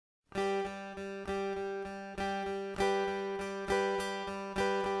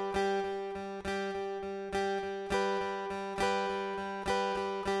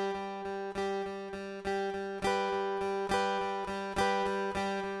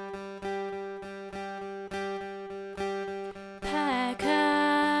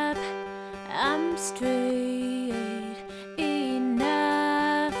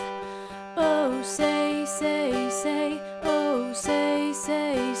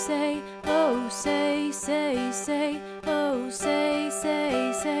say, oh say, say, oh say,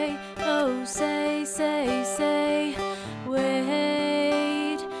 oh say,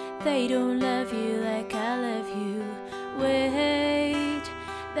 wait, they don't love you like I love you. Wait,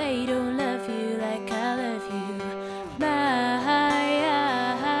 they don't love you like I love you.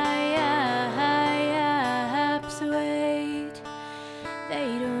 Perhaps wait,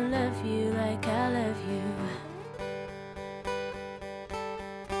 they don't love you like I love you.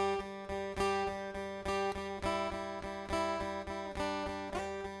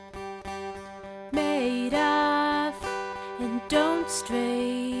 Made of and don't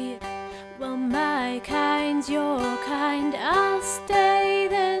stray. Well, my kind's your kind. I'll stay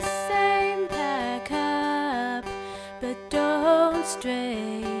the same. Pack up, but don't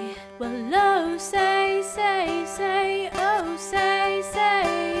stray. Well, oh, say, oh, say,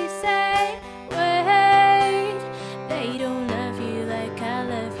 wait, they don't love you like I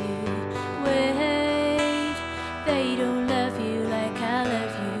love you. Wait, they don't love you like I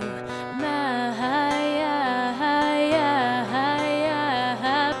love you.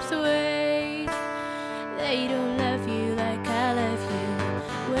 Perhaps wait, they don't love you like I love you.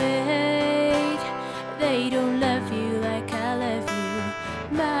 Wait, they don't love you like I love you.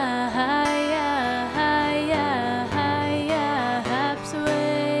 Perhaps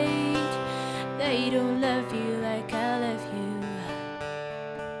wait, they don't love you like I love you.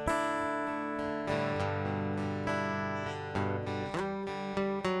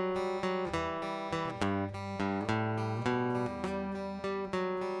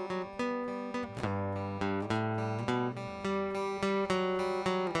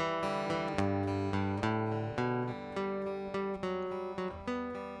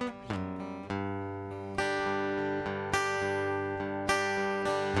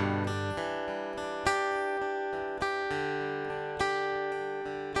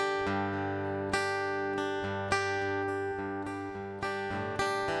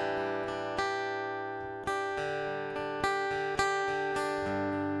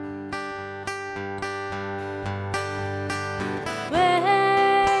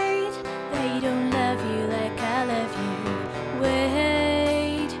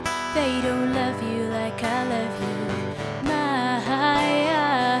 They don't love you like I love you.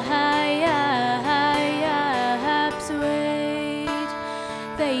 Perhaps wait,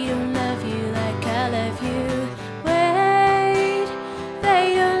 they don't love